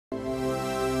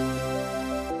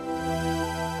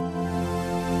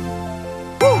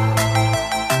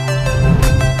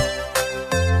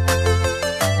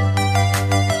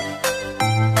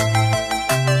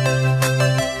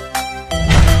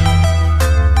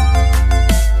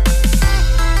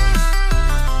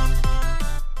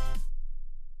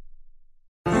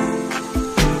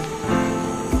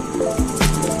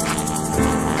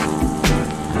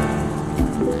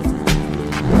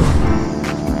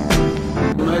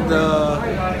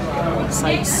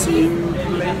sightseeing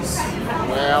place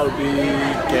where I'll be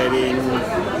getting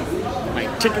my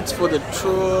tickets for the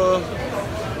tour.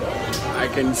 I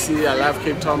can see I love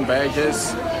Cape Town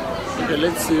badges. Okay,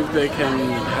 let's see if they can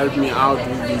help me out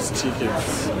with these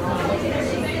tickets.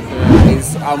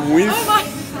 I'm with...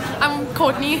 I'm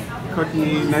Courtney.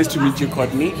 Courtney, nice to meet you,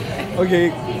 Courtney.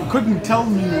 Okay, couldn't tell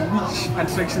me which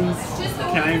attractions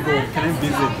can I go, can I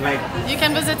visit? Like, you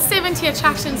can visit 70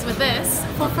 attractions with this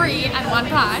for free at one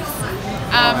price.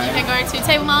 You can go to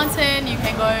Table Mountain, you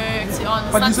can go to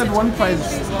on. But you said one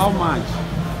price, how much?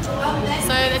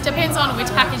 So it depends on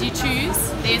which package you choose.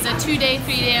 There's a 2-day,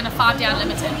 3-day and a 5-day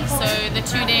unlimited. So the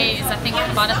 2-day is I think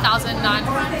about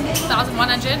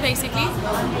 1,100 basically.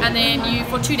 And then you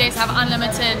for 2 days have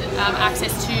unlimited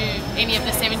access to any of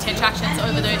the 70 attractions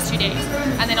over those 2 days.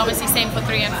 And then obviously same for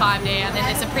 3 and 5-day, and then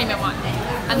there's a premium one.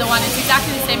 And the one is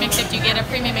exactly the same except you get a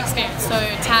premium experience. So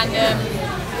tandem,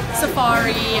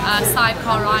 safari,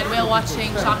 sidecar ride, whale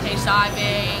watching, shark cage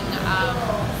diving,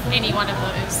 any one of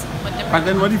those. But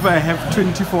then what if I have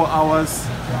 24 hours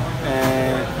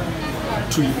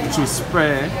to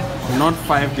spare, not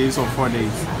 5 days or 4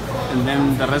 days, and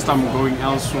then the rest I'm going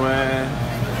elsewhere,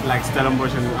 like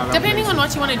Stellenbosch and other Depending places? on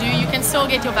what you want to do, you can still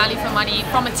get your value for money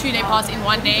from a 2-day pass in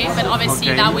 1 day, but obviously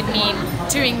that would mean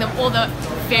doing all the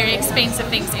very expensive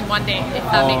things in 1 day, if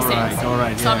that makes sense.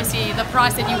 Alright, so obviously the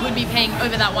price that you would be paying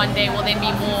over that 1 day will then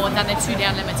be more than the 2-day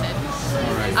unlimited.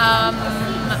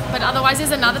 But otherwise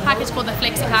there's another package called the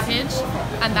Flexi package,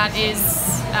 and that is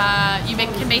you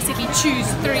can basically choose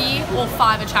 3 or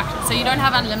 5 attractions. So you don't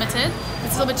have unlimited,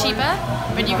 it's a little bit cheaper,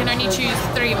 but you can only choose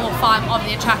 3 or 5 of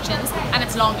the attractions, and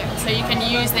it's longer, so you can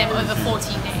use them over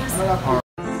 14 days.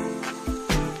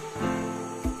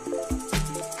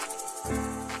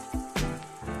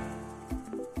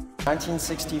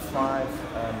 1965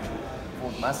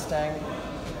 Ford Mustang.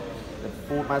 The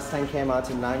Ford Mustang came out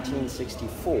in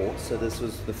 1964, so this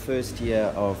was the first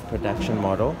year of production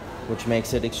model, which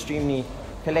makes it extremely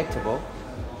collectible.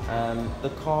 The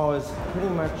car is pretty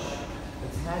much,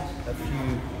 it's had a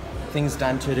few things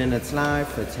done to it in its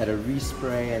life. It's had a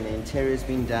respray and the interior's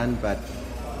been done, but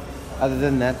other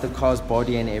than that, the car's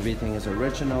body and everything is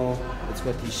original. It's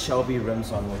got these Shelby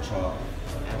rims on, which are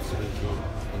absolutely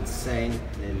insane.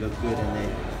 They look good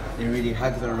and they really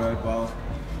hug the road well.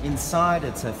 Inside,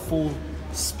 it's a full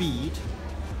speed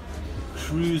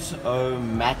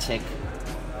cruise-o-matic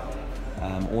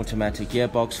automatic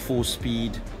gearbox,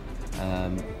 4-speed.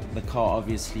 The car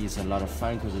obviously is a lot of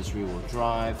fun because it's rear-wheel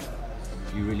drive.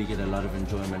 You really get a lot of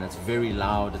enjoyment. It's very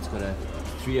loud. It's got a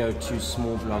 302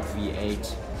 small block V8,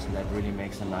 so that really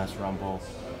makes a nice rumble.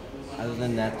 Other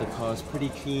than that, the car is pretty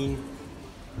clean.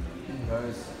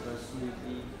 Goes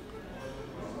smoothly.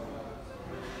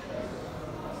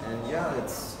 And yeah,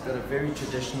 it's got a very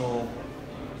traditional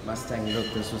Mustang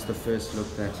look. This was the first look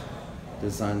that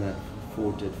design that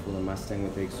Ford did for the Mustang,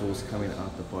 with the exhaust coming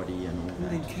out the body and all that.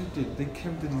 They kept it. They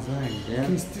kept the design. Yeah. You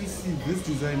can still see this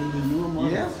design in the newer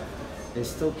models. Yeah. They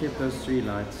still kept those 3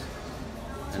 lights.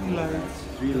 2 lights.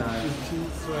 3 lights.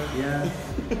 Yeah.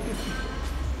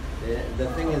 The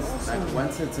thing is, like,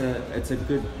 once it's a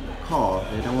good car,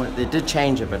 they did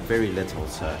change it, but very little.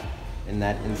 So in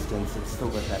that instance, it's still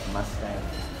got that Mustang,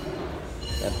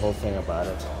 that whole thing about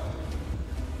it.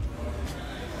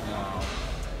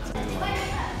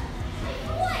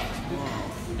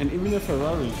 And even a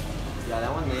Ferrari. Yeah,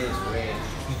 that one there is rare.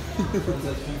 It's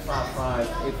a 355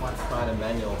 F1 Spider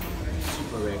manual,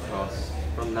 super rare class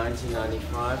from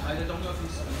 1995.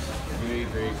 Very,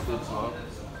 very cool car.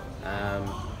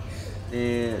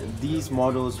 These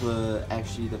models were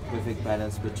actually the perfect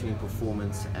balance between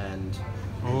performance and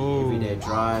everyday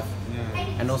drive,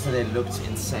 and also they looked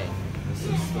insane. This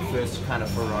is the first kind of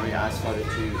Ferrari I started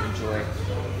to enjoy.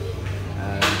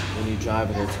 When you drive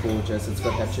it, it's gorgeous. It's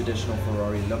got that traditional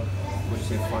Ferrari look, which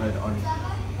they followed on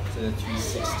to the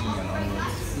 360 and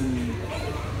onwards.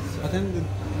 But then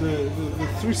the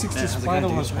 360 Spider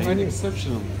was quite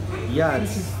exceptional. Yeah,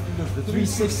 it's the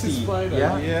 360 Spider.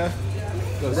 Yeah.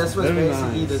 This was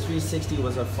basically the 360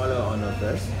 was a follow-on of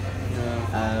this.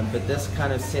 Yeah. But this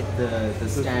kind of set the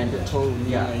standard.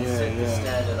 Set the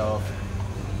standard of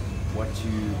what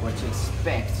you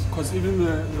expect. Because even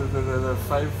the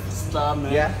 5-star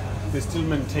man, they still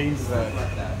maintains that.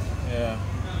 Yeah.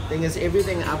 Thing is,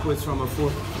 everything upwards from a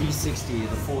 360, the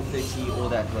 430, all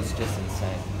that was just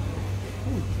insane.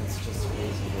 It's just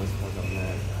crazy, those cars are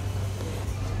mad.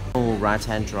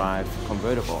 Right-hand drive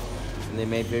convertible, and they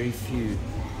made very few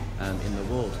in the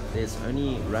world. There's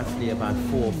only roughly about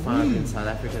 4 or 5 in South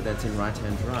Africa that's in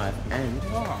right-hand drive, and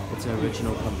it's an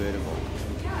original convertible.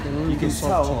 You can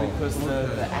tell because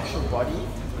the actual body,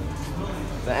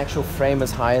 the actual frame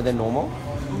is higher than normal.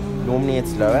 Normally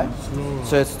it's lower.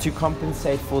 So it's to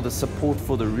compensate for the support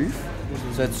for the roof.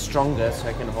 So it's stronger so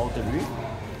I can hold the roof.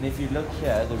 And if you look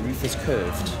here, the roof is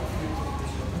curved.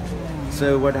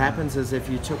 So what happens is if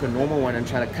you took a normal one and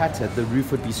try to cut it, the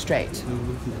roof would be straight.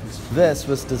 This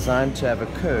was designed to have a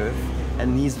curve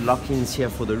and these lock-ins here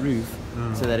for the roof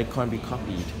so that it can't be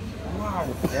copied. Wow.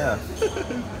 Yeah.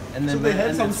 And then So they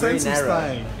had some it's very sense of narrow.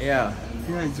 style. Yeah.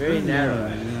 Yeah, it's Very narrow.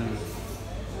 Yeah.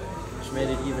 Which made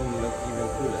it even look even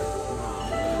cooler.